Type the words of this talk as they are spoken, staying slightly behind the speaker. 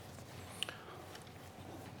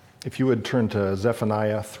If you would turn to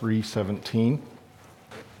Zephaniah 3:17.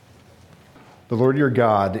 The Lord your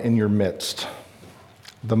God in your midst,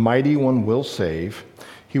 the mighty one will save.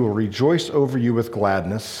 He will rejoice over you with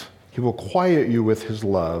gladness. He will quiet you with his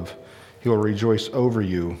love. He will rejoice over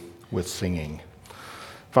you with singing.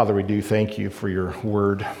 Father, we do thank you for your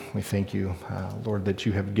word. We thank you, Lord, that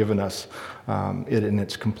you have given us it in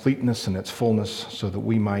its completeness and its fullness so that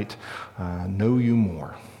we might know you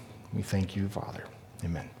more. We thank you, Father.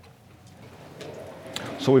 Amen.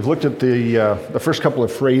 So we've looked at the first couple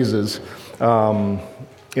of phrases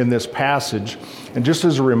in this passage. And just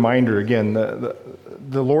as a reminder, again,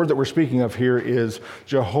 the Lord that we're speaking of here is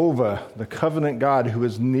Jehovah, the covenant God who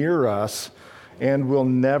is near us and will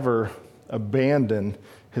never abandon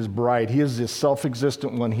his bride. He is the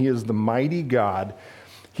self-existent one. He is the mighty God.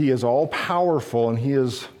 He is all-powerful, and he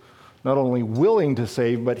is not only willing to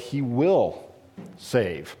save, but he will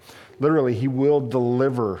save. Literally, he will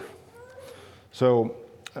deliver. So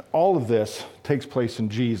all of this takes place in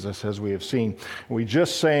Jesus, as we have seen. We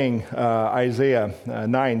just sang Isaiah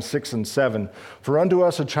 9, 6, and 7. For unto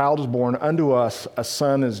us a child is born, unto us a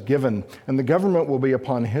son is given, and the government will be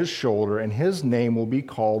upon his shoulder, and his name will be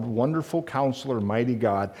called Wonderful Counselor, Mighty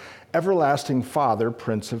God, Everlasting Father,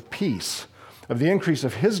 Prince of Peace. Of the increase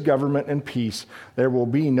of his government and peace there will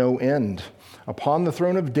be no end. Upon the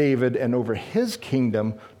throne of David and over his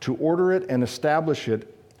kingdom, to order it and establish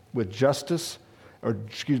it with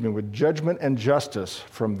with judgment and justice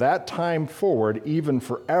from that time forward, even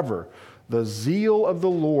forever. The zeal of the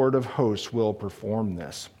Lord of hosts will perform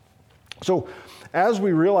this. So, as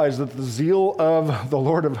we realize that the zeal of the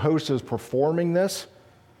Lord of hosts is performing this,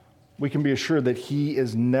 we can be assured that he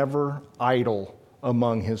is never idle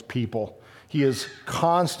among his people. He is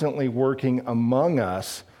constantly working among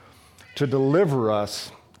us to deliver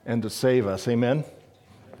us and to save us. Amen?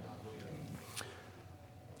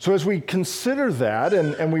 So as we consider that,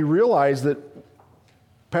 and we realize that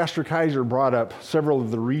Pastor Kaiser brought up several of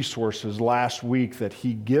the resources last week that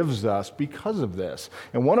he gives us because of this.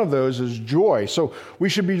 And one of those is joy. So we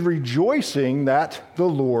should be rejoicing that the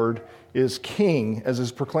Lord is king, as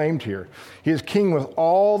is proclaimed here. He is king with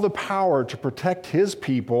all the power to protect his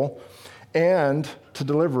people and to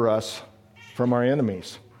deliver us from our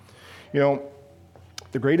enemies. You know,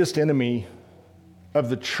 the greatest enemy of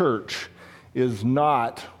the church is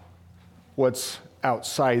not what's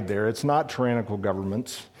outside there. It's not tyrannical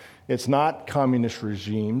governments. It's not communist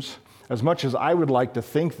regimes. As much as I would like to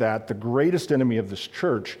think that, the greatest enemy of this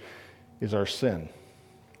church is our sin.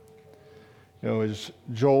 You know, as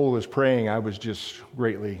Joel was praying, I was just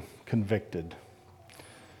greatly convicted.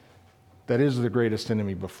 That is the greatest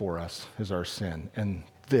enemy before us, is our sin. And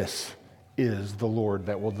this is the Lord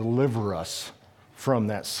that will deliver us from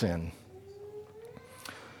that sin.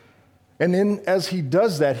 And then as he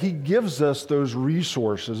does that, he gives us those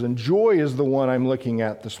resources. And joy is the one I'm looking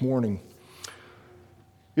at this morning.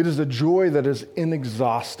 It is a joy that is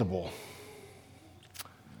inexhaustible.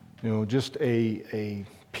 You know, just a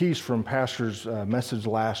piece from Pastor's message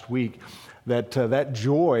last week, that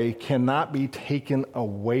joy cannot be taken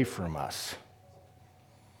away from us.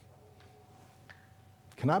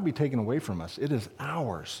 Cannot be taken away from us. It is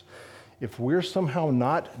ours. If we're somehow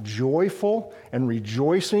not joyful and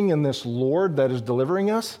rejoicing in this Lord that is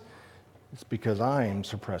delivering us, it's because I am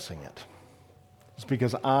suppressing it. It's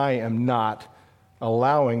because I am not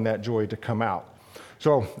allowing that joy to come out.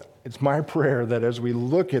 So it's my prayer that as we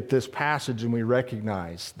look at this passage and we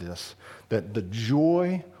recognize this, that the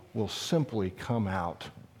joy will simply come out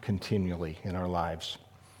continually in our lives.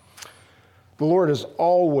 The Lord is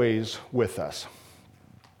always with us,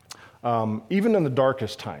 even in the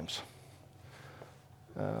darkest times.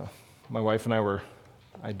 My wife and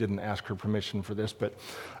I didn't ask her permission for this, but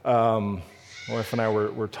my wife and I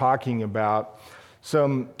were talking about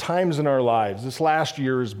some times in our lives. This last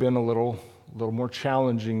year has been a little more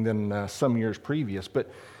challenging than some years previous,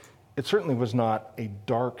 but it certainly was not a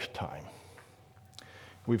dark time.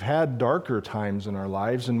 We've had darker times in our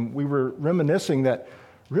lives, and we were reminiscing that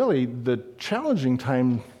really the challenging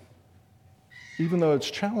time, even though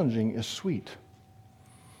it's challenging, is sweet.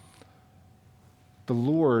 The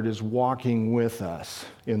Lord is walking with us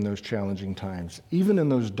in those challenging times, even in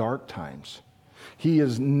those dark times. He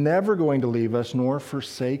is never going to leave us nor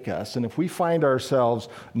forsake us. And if we find ourselves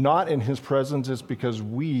not in his presence, it's because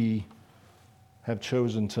we have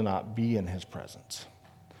chosen to not be in his presence.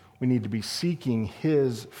 We need to be seeking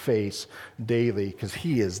his face daily because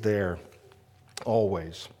he is there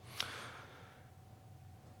always.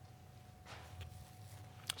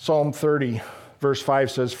 Psalm 30, verse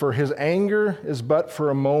 5 says, "For his anger is but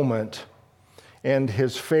for a moment, and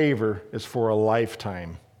his favor is for a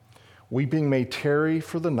lifetime. Weeping may tarry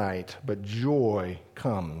for the night, but joy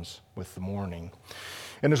comes with the morning.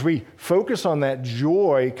 And as we focus on that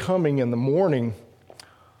joy coming in the morning,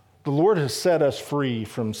 the Lord has set us free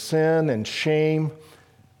from sin and shame,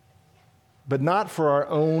 but not for our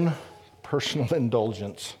own personal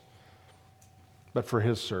indulgence, but for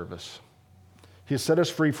His service. He has set us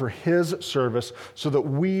free for His service so that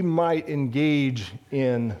we might engage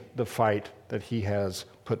in the fight that He has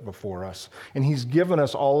put before us. And He's given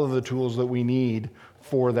us all of the tools that we need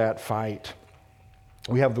for that fight.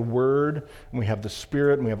 We have the Word, and we have the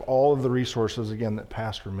Spirit, and we have all of the resources, again, that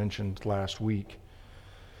Pastor mentioned last week.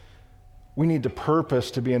 We need to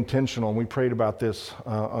purpose to be intentional, and we prayed about this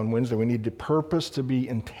on Wednesday. We need to purpose to be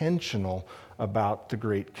intentional about the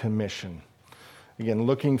Great Commission. Again,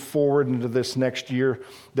 looking forward into this next year,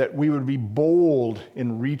 that we would be bold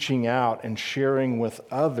in reaching out and sharing with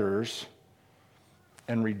others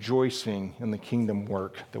and rejoicing in the kingdom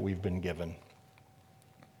work that we've been given.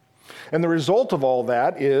 And the result of all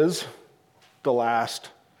that is the last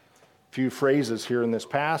few phrases here in this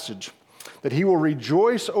passage. That He will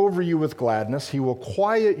rejoice over you with gladness. He will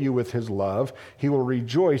quiet you with His love. He will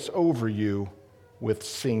rejoice over you with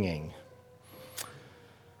singing.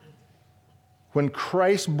 When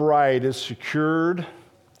Christ's bride is secured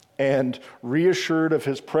and reassured of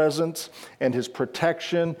His presence and His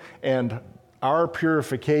protection and our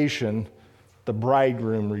purification, the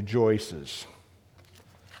bridegroom rejoices.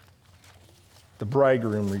 The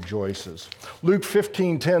bridegroom rejoices. Luke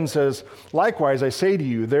 15:10 says, "Likewise, I say to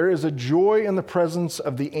you, there is a joy in the presence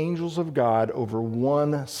of the angels of God over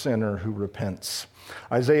one sinner who repents."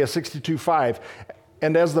 Isaiah 62:5,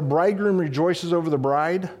 "And as the bridegroom rejoices over the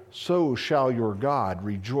bride, so shall your God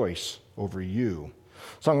rejoice over you."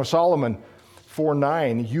 Song of Solomon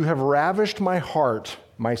 4:9, "You have ravished my heart,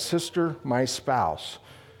 my sister, my spouse.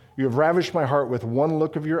 You have ravished my heart with one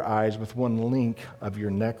look of your eyes, with one link of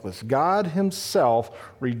your necklace." God Himself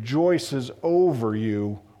rejoices over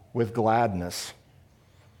you with gladness.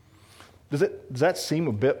 Does that seem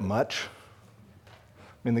a bit much?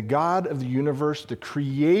 I mean, the God of the universe, the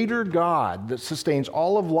Creator God that sustains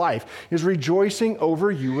all of life, is rejoicing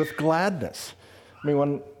over you with gladness. I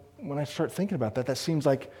mean, when I start thinking about that, that seems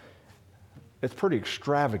like it's pretty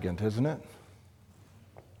extravagant, isn't it?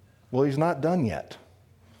 Well, He's not done yet.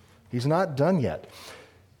 He's not done yet.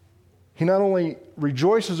 He not only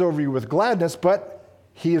rejoices over you with gladness, but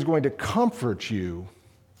He is going to comfort you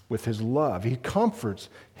with His love. He comforts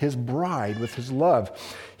His bride with His love.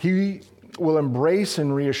 He will embrace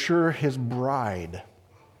and reassure His bride.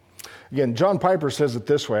 Again, John Piper says it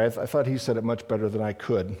this way. I thought he said it much better than I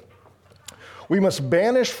could. "We must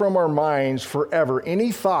banish from our minds forever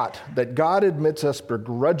any thought that God admits us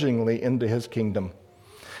begrudgingly into His kingdom,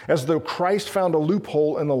 as though Christ found a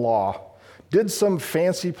loophole in the law, did some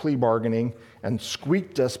fancy plea bargaining, and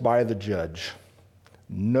squeaked us by the judge.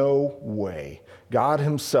 No way. God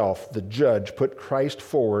Himself, the judge, put Christ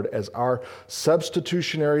forward as our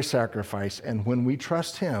substitutionary sacrifice, and when we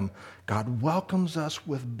trust Him, God welcomes us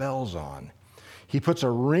with bells on. He puts a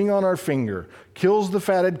ring on our finger, kills the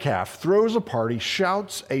fatted calf, throws a party,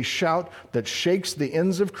 shouts a shout that shakes the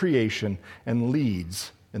ends of creation, and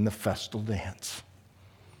leads in the festal dance."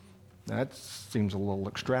 That seems a little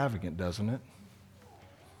extravagant, doesn't it?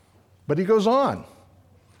 But he goes on.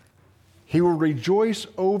 "He will rejoice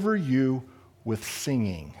over you with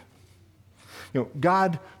singing."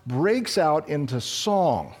 God breaks out into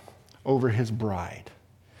song over His bride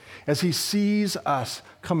as He sees us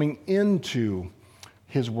coming into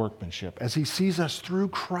His workmanship, as He sees us through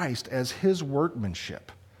Christ as His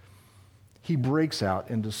workmanship. He breaks out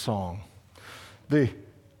into song. The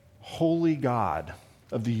holy God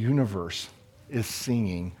of the universe is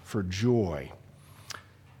singing for joy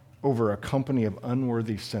over a company of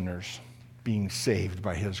unworthy sinners being saved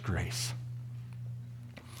by His grace.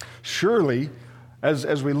 Surely,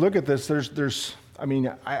 as we look at this,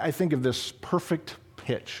 I think of this perfect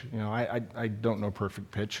pitch. I don't know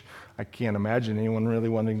perfect pitch. I can't imagine anyone really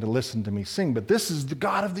wanting to listen to me sing, but this is the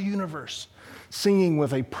God of the universe singing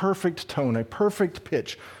with a perfect tone, a perfect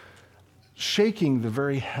pitch, shaking the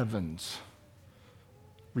very heavens,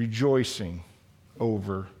 rejoicing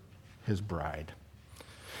over His bride.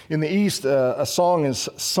 In the East, a song is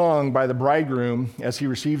sung by the bridegroom as he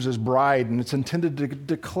receives his bride, and it's intended to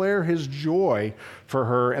declare his joy for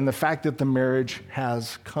her and the fact that the marriage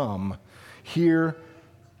has come. Here,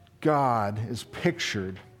 God is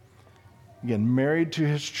pictured, again, married to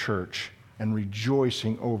His church and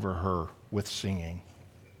rejoicing over her with singing.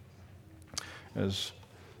 As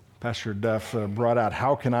Pastor Duff brought out,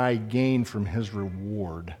 how can I gain from His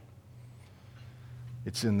reward?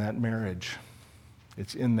 It's in that marriage.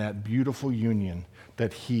 It's in that beautiful union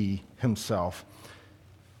that he himself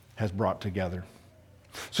has brought together.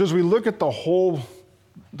 So as we look at the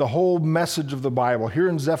whole message of the Bible, here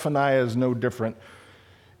in Zephaniah is no different.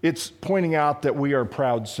 It's pointing out that we are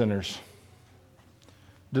proud sinners,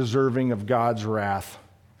 deserving of God's wrath.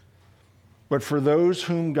 But for those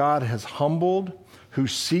whom God has humbled, who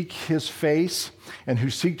seek his face, and who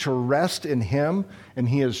seek to rest in him, and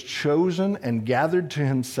he has chosen and gathered to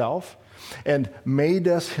himself, and made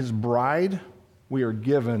us his bride, we are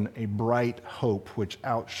given a bright hope which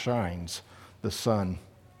outshines the sun.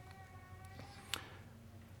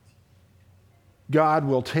 God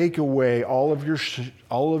will take away all of your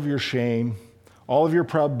shame, all of your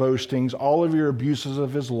proud boastings, all of your abuses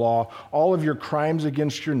of his law, all of your crimes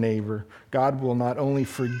against your neighbor. God will not only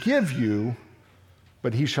forgive you,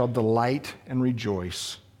 but he shall delight and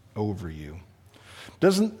rejoice over you.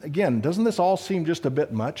 Doesn't this all seem just a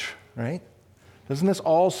bit much, right? Doesn't this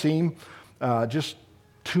all seem just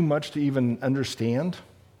too much to even understand?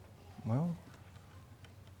 Well,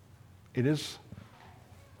 it is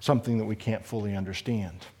something that we can't fully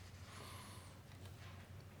understand.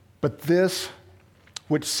 But this,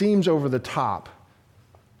 which seems over the top,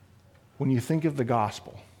 when you think of the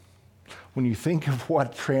gospel, when you think of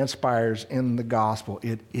what transpires in the gospel,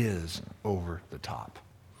 it is over the top.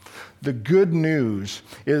 The good news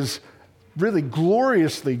is really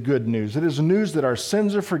gloriously good news. It is news that our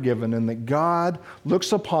sins are forgiven and that God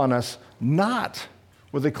looks upon us not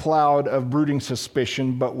with a cloud of brooding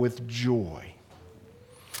suspicion, but with joy.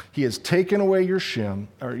 He has taken away your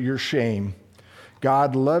shame.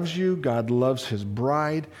 God loves you. God loves his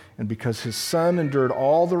bride. And because his son endured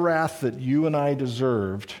all the wrath that you and I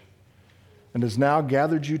deserved and has now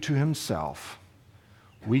gathered you to himself,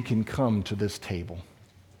 we can come to this table.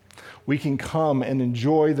 We can come and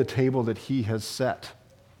enjoy the table that he has set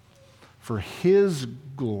for his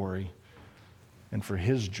glory and for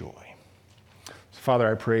his joy. So,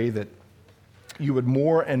 Father, I pray that you would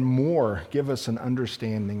more and more give us an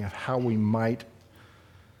understanding of how we might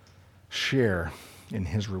share in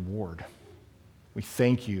his reward. We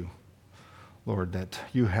thank you, Lord, that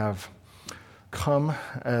you have come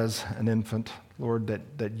as an infant, Lord,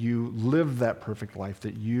 that you lived that perfect life,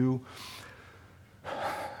 that you,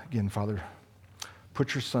 again, Father,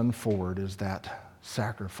 put your son forward as that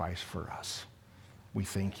sacrifice for us. We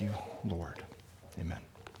thank you, Lord. Amen.